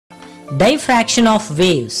Diffraction of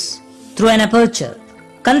waves through an aperture.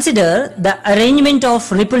 Consider the arrangement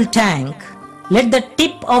of ripple tank. Let the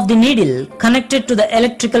tip of the needle connected to the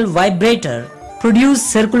electrical vibrator produce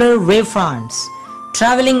circular wave fronts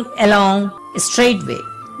traveling along a straight way.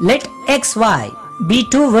 Let XY be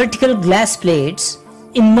two vertical glass plates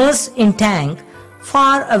immersed in tank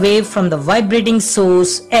far away from the vibrating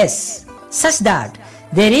source S, such that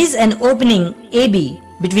there is an opening AB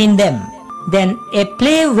between them. Then a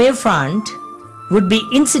play wavefront would be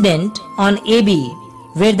incident on AB,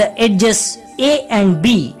 where the edges A and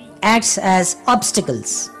B acts as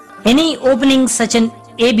obstacles. Any opening such an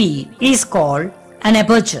AB is called an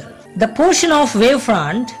aperture. The portion of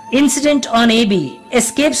wavefront incident on AB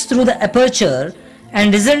escapes through the aperture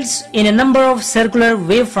and results in a number of circular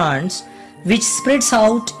wavefronts which spreads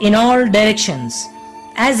out in all directions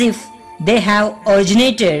as if they have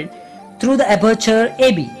originated through the aperture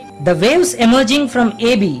AB. The waves emerging from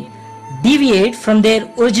AB deviate from their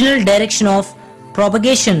original direction of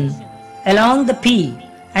propagation along the P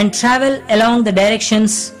and travel along the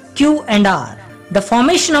directions Q and R. The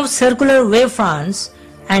formation of circular wavefronts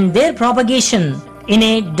and their propagation in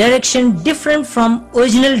a direction different from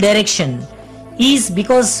original direction is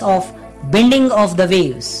because of bending of the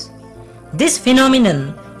waves. This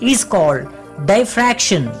phenomenon is called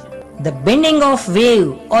diffraction. The bending of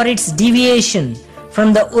wave or its deviation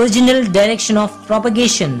from the original direction of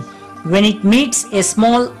propagation when it meets a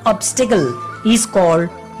small obstacle is called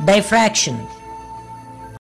diffraction.